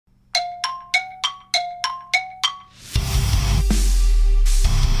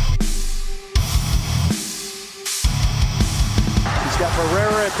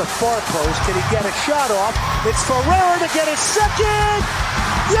the far post. Can he get a shot off? It's Ferreira to get his second.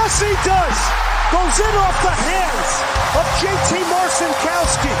 Yes, he does. Goes in off the hands of JT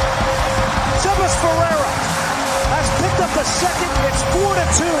Marcinkowski. Sebas Ferreira has picked up the second. It's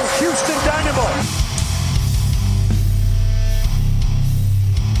 4-2, Houston Dynamo.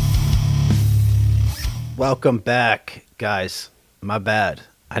 Welcome back, guys. My bad.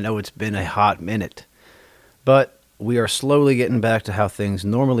 I know it's been a hot minute, but we are slowly getting back to how things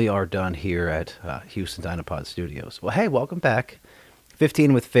normally are done here at Houston Dynapod Studios. Well, hey, welcome back.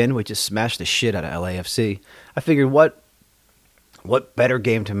 15 with Finn. We just smashed the shit out of LAFC. I figured what better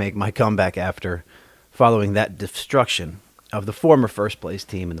game to make my comeback after following that destruction of the former first-place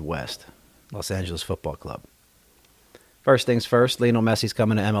team in the West, Los Angeles Football Club. First things first, Lionel Messi's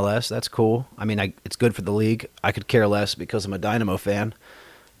coming to MLS. That's cool. I mean, it's good for the league. I could care less because I'm a Dynamo fan,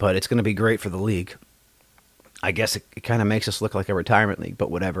 but it's going to be great for the league. I guess it kind of makes us look like a retirement league,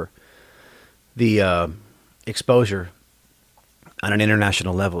 but whatever. The exposure on an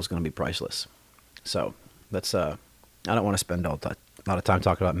international level is going to be priceless. So let's. I don't want to spend a lot of time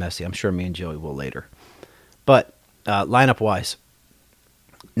talking about Messi. I'm sure me and Joey will later. But lineup-wise,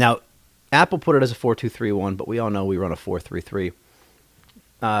 now Apple put it as a 4-2-3-1, but we all know we run a 4-3-3.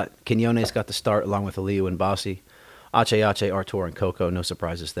 Quinones got the start along with Aliou and Bassi. Ache, Artur, and Coco. No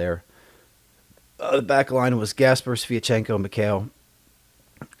surprises there. The back line was Gasper, Sviatchenko, Mikhail,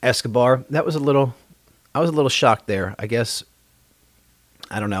 Escobar. I was a little shocked there. I guess,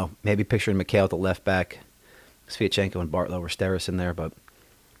 I don't know, maybe picturing Mikhail at the left back. Sviatchenko and Bartlow were Steris in there, but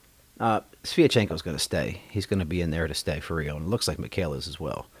Sviatchenko's going to stay. He's going to be in there to stay for real, and it looks like Mikhail is as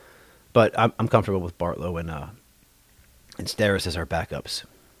well. But I'm comfortable with Bartlow and Steris as our backups.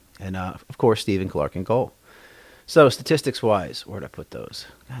 And, of course, Stephen Clark in goal. So, statistics-wise, where'd I put those?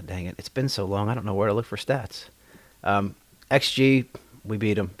 God dang it. It's been so long, I don't know where to look for stats. XG, we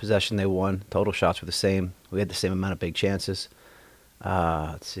beat them. Possession, they won. Total shots were the same. We had the same amount of big chances.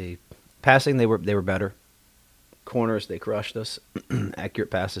 Let's see. Passing, they were better. Corners, they crushed us.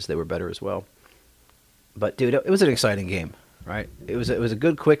 Accurate passes, they were better as well. But, dude, it was an exciting game, right? It was a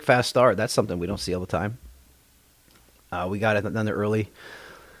good, quick, fast start. That's something we don't see all the time. We got it done there early.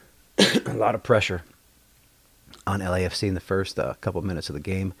 A lot of pressure on LAFC in the first couple minutes of the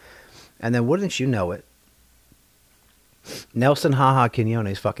game. And then, wouldn't you know it, Nelson Haha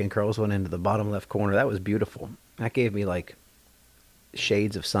Quinones fucking curls one into the bottom left corner. That was beautiful. That gave me, like,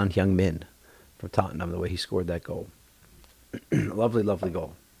 shades of Son Heung-min from Tottenham, the way he scored that goal. Lovely, lovely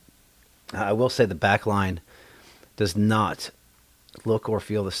goal. I will say the back line does not look or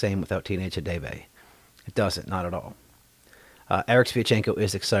feel the same without Teenage Hadebe. It doesn't, not at all. Eric Sviatchenko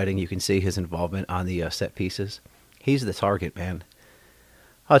is exciting. You can see his involvement on the set pieces. He's the target, man.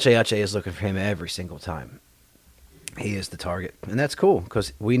 Ache is looking for him every single time. He is the target. And that's cool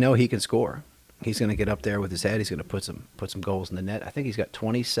because we know he can score. He's going to get up there with his head. He's going to put some goals in the net. I think he's got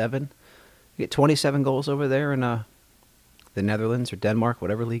 27. He got 27 goals over there in the Netherlands or Denmark,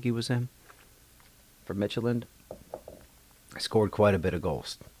 whatever league he was in. For Midtjylland. Scored quite a bit of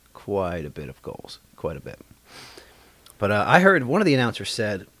goals. Quite a bit. But I heard one of the announcers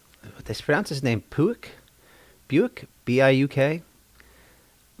said, they pronounce his name Buick, B-I-U-K.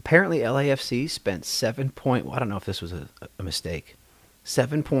 Apparently LAFC spent I don't know if this was a mistake,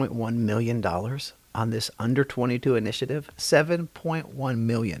 $7.1 million on this under-22 initiative. $7.1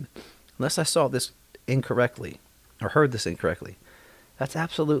 million. Unless I saw this incorrectly or heard this incorrectly. That's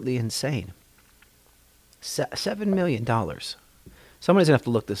absolutely insane. $7 million. Somebody's going to have to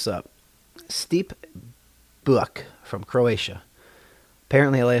look this up. Steep Buck from Croatia.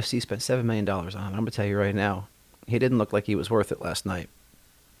 Apparently LAFC spent $7 million on him. I'm going to tell you right now, he didn't look like he was worth it last night.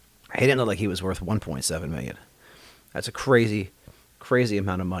 He didn't look like he was worth $1.7 million. That's a crazy, crazy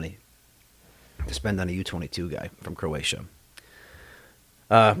amount of money to spend on a U22 guy from Croatia.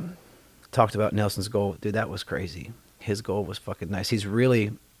 Talked about Nelson's goal. Dude, that was crazy. His goal was fucking nice.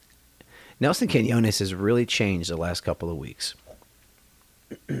 Nelson Quinones has really changed the last couple of weeks.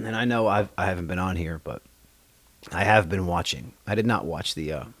 And I know I haven't been on here, but I have been watching. I did not watch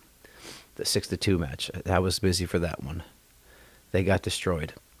the 6-2 match. I was busy for that one. They got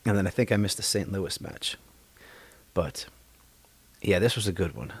destroyed. And then I think I missed the St. Louis match. But, yeah, this was a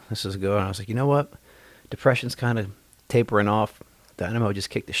good one. This was a good one. I was like, you know what? Depression's kind of tapering off. Dynamo just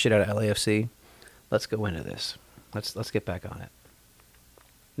kicked the shit out of LAFC. Let's go into this. Let's get back on it.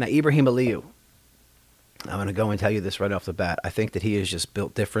 Now, Ibrahim Aliou. I'm going to go and tell you this right off the bat. I think that he is just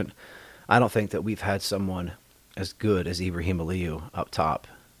built different. I don't think that we've had someone as good as Ibrahim Aliou up top.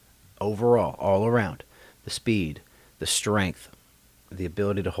 Overall, all around. The speed, the strength, the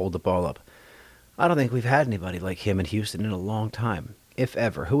ability to hold the ball up. I don't think we've had anybody like him in Houston in a long time. if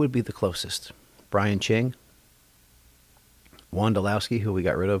ever, who would be the closest? Brian Ching? Wondolowski, who we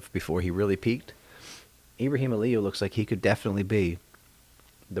got rid of before he really peaked? Ibrahim Aliyu looks like he could definitely be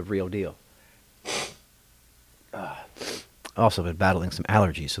the real deal. Also been battling some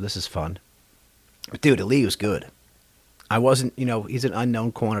allergies, so this is fun. But dude, Aliyu's good. I wasn't, he's an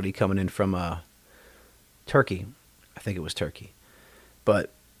unknown quantity coming in from Turkey. I think it was Turkey. But,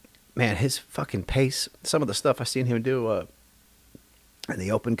 man, his fucking pace, some of the stuff I seen him do in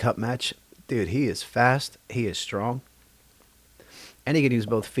the Open Cup match, dude, he is fast, he is strong, and he can use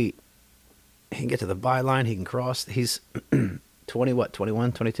both feet. He can get to the byline, he can cross. He's 21,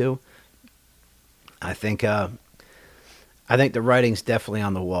 22? I think the writing's definitely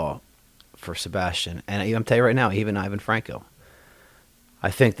on the wall for Sebastian. And I'm telling you right now, even Ivan Franco.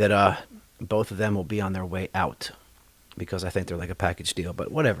 I think that both of them will be on their way out because I think they're like a package deal.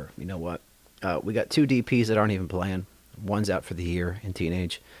 But whatever, you know what? We got 2 DPs that aren't even playing. One's out for the year in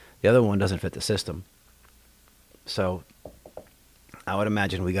teenage. The other one doesn't fit the system. So I would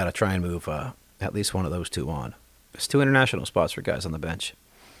imagine we got to try and move at least one of those 2 on. There's 2 international spots for guys on the bench.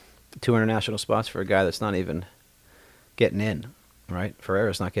 2 international spots for a guy that's not even getting in, right?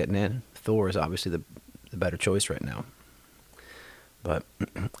 Ferreira's not getting in. Thor is obviously the better choice right now. But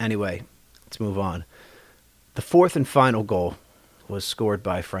anyway, let's move on. The 4th and final goal was scored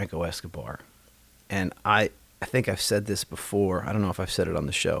by Franco Escobar. And I think I've said this before. I don't know if I've said it on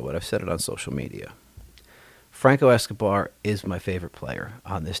the show, but I've said it on social media. Franco Escobar is my favorite player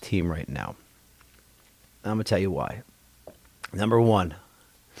on this team right now. I'm going to tell you why. Number 1,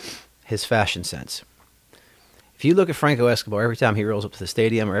 his fashion sense. If you look at Franco Escobar, every time he rolls up to the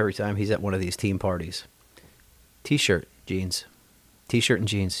stadium or every time he's at one of these team parties, T-shirt, jeans. T-shirt and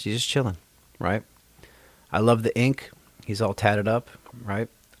jeans. He's just chilling, right? I love the ink. He's all tatted up, right?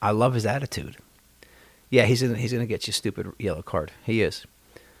 I love his attitude. Yeah, he's gonna get you a stupid yellow card. He is.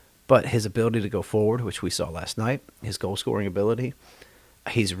 But his ability to go forward, which we saw last night, his goal-scoring ability,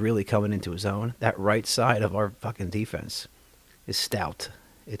 he's really coming into his own. That right side of our fucking defense is stout.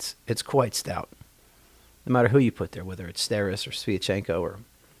 It's quite stout. No matter who you put there, whether it's Steris or Sviatchenko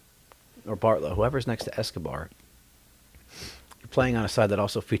or Bartlow, whoever's next to Escobar, you're playing on a side that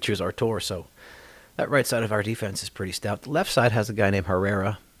also features Artur, so that right side of our defense is pretty stout. The left side has a guy named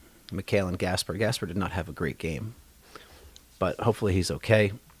Herrera, Mikhail, and Gasper. Gasper did not have a great game, but hopefully he's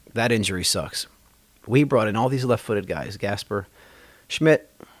okay. That injury sucks. We brought in all these left-footed guys, Gasper,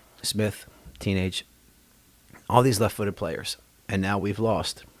 Schmidt, Smith, teenage, all these left-footed players, and now we've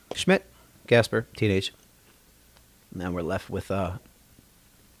lost Schmidt, Gasper, teenage. Now we're left with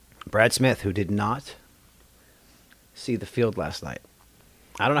Brad Smith, who did not see the field last night.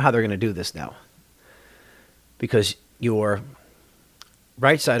 I don't know how they're going to do this now. Because your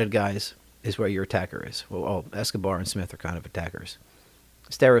right-sided guys is where your attacker is. Well, Escobar and Smith are kind of attackers.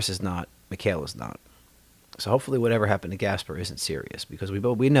 Steris is not. Mikhail is not. So hopefully whatever happened to Gasper isn't serious. Because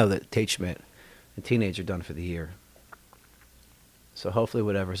we know that Tate Schmidt and Teenage are done for the year. So hopefully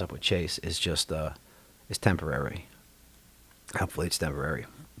whatever's up with Chase is just is temporary. Hopefully it's temporary.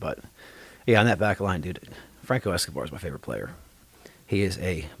 But, yeah, on that back line, dude, Franco Escobar is my favorite player. He is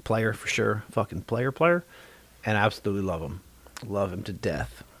a player for sure. Fucking player. And I absolutely love him. Love him to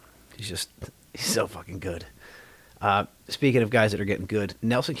death. He's so fucking good. Speaking of guys that are getting good,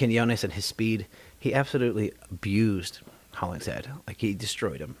 Nelson Quinones and his speed, he absolutely abused Hollingshead. Like, he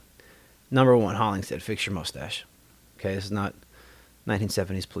destroyed him. Number 1, Hollingshead, fix your mustache. Okay, this is not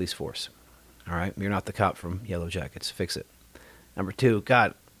 1970s police force. All right? You're not the cop from Yellow Jackets. Fix it. Number 2,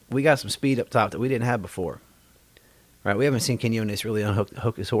 God, we got some speed up top that we didn't have before. Right? We haven't seen Quinones really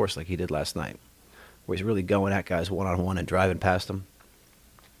unhook his horse like he did last night, where he's really going at guys one-on-one and driving past them.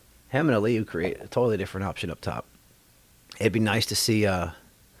 Him and Aliyu create a totally different option up top. It'd be nice to see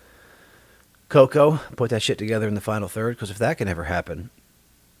Coco put that shit together in the final third, because if that can ever happen,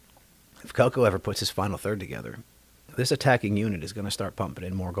 if Coco ever puts his final third together, this attacking unit is going to start pumping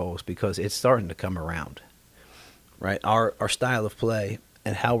in more goals because it's starting to come around. Right? Our style of play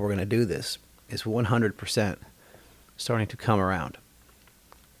and how we're going to do this is 100% starting to come around.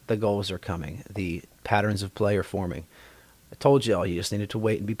 The goals are coming. The patterns of play are forming. I told y'all you just needed to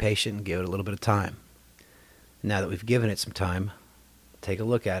wait and be patient and give it a little bit of time. Now that we've given it some time, take a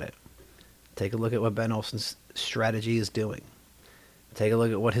look at it. Take a look at what Ben Olsen's strategy is doing. Take a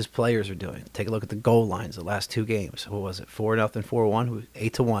look at what his players are doing. Take a look at the goal lines the last 2 games. What was it? 4-0, 4-1,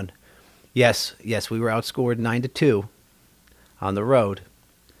 8-1. Yes, we were outscored 9-2 on the road.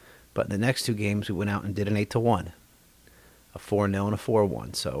 But in the next 2 games, we went out and did an 8-1. A 4-0 and a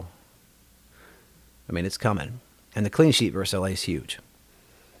 4-1. So, I mean, it's coming. And the clean sheet versus LA is huge.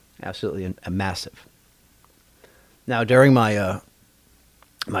 Absolutely a massive. Now, during my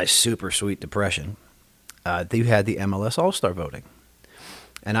my super sweet depression, you had the MLS All-Star voting.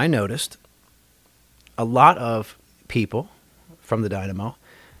 And I noticed a lot of people from the Dynamo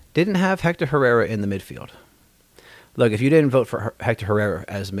didn't have Hector Herrera in the midfield. Look, if you didn't vote for Hector Herrera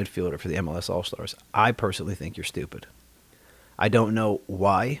as midfielder for the MLS All-Stars, I personally think you're stupid. I don't know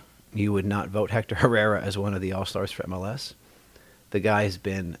why you would not vote Hector Herrera as one of the All-Stars for MLS. The guy has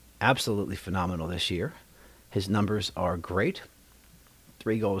been absolutely phenomenal this year. His numbers are great.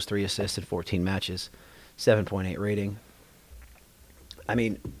 3 goals, 3 assists in 14 matches, 7.8 rating. I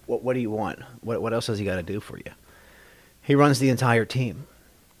mean, what do you want? What else has he got to do for you? He runs the entire team.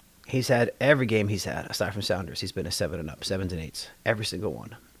 He's had every game he's had, aside from Sounders, he's been a 7 and up, 7s and 8s, every single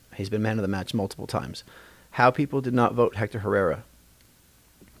one. He's been man of the match multiple times. How people did not vote Hector Herrera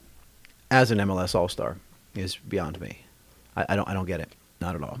as an MLS All-Star is beyond me. I don't get it,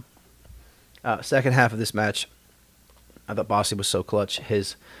 not at all. Second half of this match, I thought Bossy was so clutch.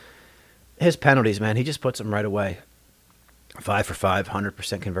 His penalties, man, he just puts them right away. 5 for 5,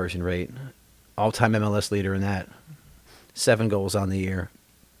 100% conversion rate, all-time MLS leader in that. 7 goals on the year.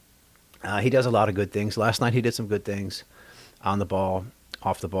 He does a lot of good things. Last night he did some good things on the ball,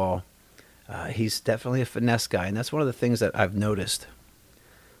 off the ball. He's definitely a finesse guy, and that's one of the things that I've noticed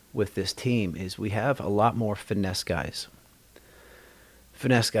with this team is we have a lot more finesse guys.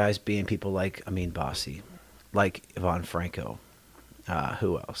 Finesse guys being people like Amin Bossy, like Ivan Franco.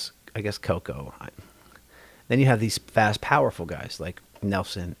 Who else? I guess Coco. Then you have these fast, powerful guys like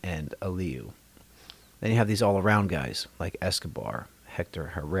Nelson and Aliu. Then you have these all-around guys like Escobar, Hector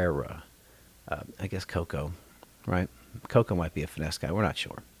Herrera, I guess Coco, right? Coco might be a finesse guy. We're not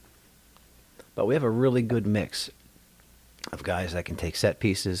sure. But we have a really good mix of guys that can take set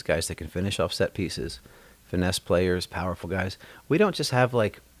pieces, guys that can finish off set pieces, finesse players, powerful guys. We don't just have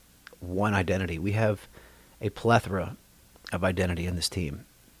like one identity. We have a plethora of identity in this team.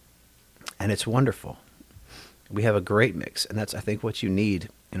 And it's wonderful. We have a great mix, and that's, I think, what you need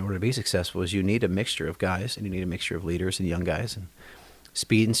in order to be successful is you need a mixture of guys, and you need a mixture of leaders and young guys, and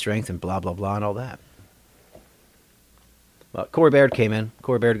speed and strength and blah, blah, blah, and all that. Well, Corey Baird came in.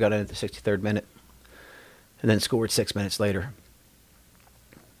 Corey Baird got in at the 63rd minute and then scored 6 minutes later.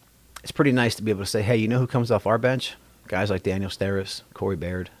 It's pretty nice to be able to say, hey, you know who comes off our bench? Guys like Daniel Steres, Corey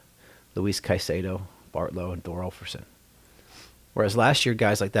Baird, Luis Caicedo, Bartlow, and Thor Olferson. Whereas last year,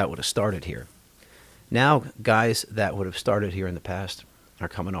 guys like that would have started here. Now, guys that would have started here in the past are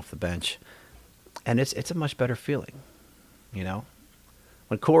coming off the bench. And it's a much better feeling, you know?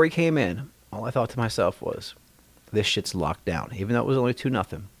 When Corey came in, all I thought to myself was, this shit's locked down. Even though it was only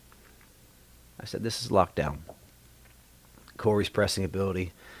 2-0. I said, this is locked down. Corey's pressing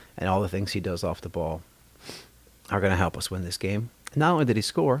ability and all the things he does off the ball are going to help us win this game. And not only did he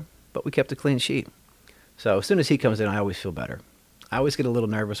score, but we kept a clean sheet. So as soon as he comes in, I always feel better. I always get a little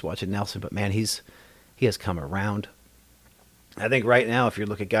nervous watching Nelson, but man, he has come around. I think right now, if you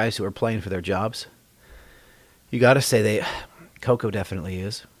look at guys who are playing for their jobs, you got to say Coco definitely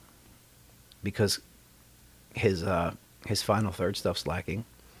is, because his final third stuff's lacking,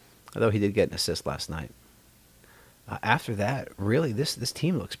 although he did get an assist last night. After that, really, this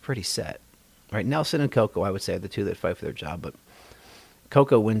team looks pretty set. Right, Nelson and Coco, I would say, are the two that fight for their job, but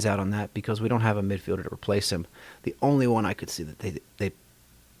Coco wins out on that because we don't have a midfielder to replace him. The only one I could see that they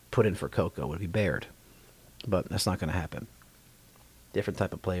put in for Coco would be Baird, but that's not going to happen. Different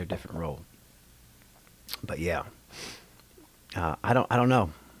type of player, different role. But yeah, I don't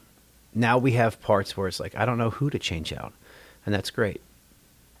know. Now we have parts where it's like I don't know who to change out, and that's great.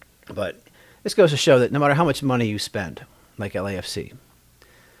 But this goes to show that no matter how much money you spend, like LAFC,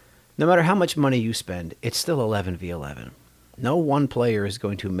 no matter how much money you spend, it's still 11v11. No one player is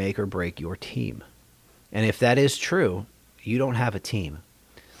going to make or break your team. And if that is true, you don't have a team.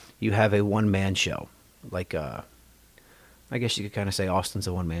 You have a one-man show. Like, I guess you could kind of say Austin's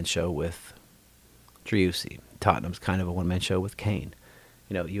a one-man show with Driussi. Tottenham's kind of a one-man show with Kane.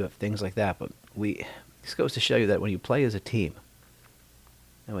 You know, you have things like that. But this goes to show you that when you play as a team,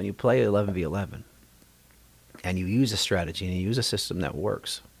 and when you play 11v11, and you use a strategy and you use a system that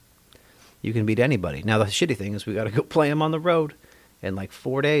works, you can beat anybody. Now, the shitty thing is we got to go play them on the road in like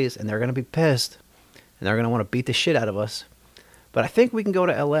 4 days, and they're going to be pissed, and they're going to want to beat the shit out of us. But I think we can go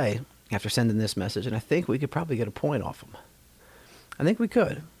to L.A. after sending this message, and I think we could probably get a point off them. I think we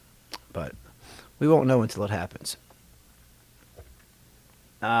could, but we won't know until it happens.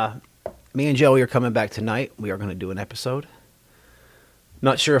 Me and Joey are coming back tonight. We are going to do an episode.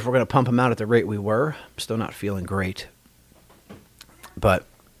 Not sure if we're going to pump them out at the rate we were. I'm still not feeling great. But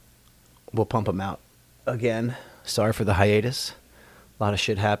we'll pump them out again. Sorry for the hiatus. A lot of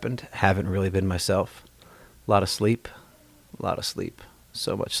shit happened. Haven't really been myself. A lot of sleep.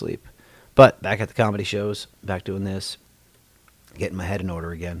 So much sleep. But back at the comedy shows, back doing this, getting my head in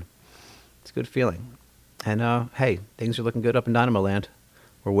order again. It's a good feeling. And, hey, things are looking good up in Dynamo Land.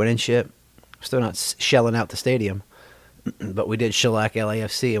 We're winning shit. We're still not shelling out the stadium. But we did shellac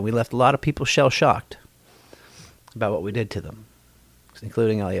LAFC, and we left a lot of people shell-shocked about what we did to them,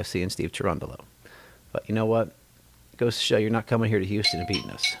 including LAFC and Steve Cherundolo. But you know what? It goes to show you're not coming here to Houston and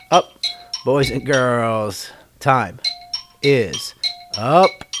beating us. Up, boys and girls. Time is up.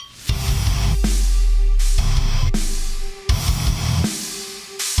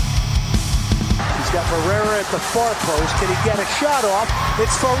 He's got Ferreira at the far post. Can he get a shot off?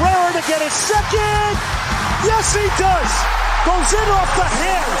 It's Ferreira to get his second. Yes, he does. Goes in off the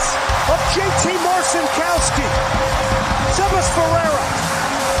hands of JT Marcinkowski. Sebas Ferreira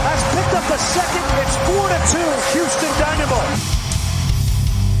has picked up the second. It's 4-2, Houston Dynamo.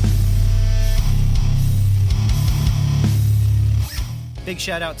 Big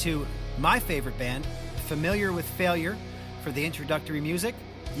shout out to my favorite band, Familiar with Failure, for the introductory music.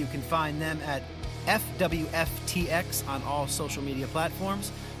 You can find them at FWFTX on all social media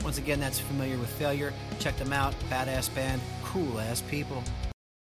platforms. Once again, that's Familiar with Failure. Check them out. Badass band, cool ass people.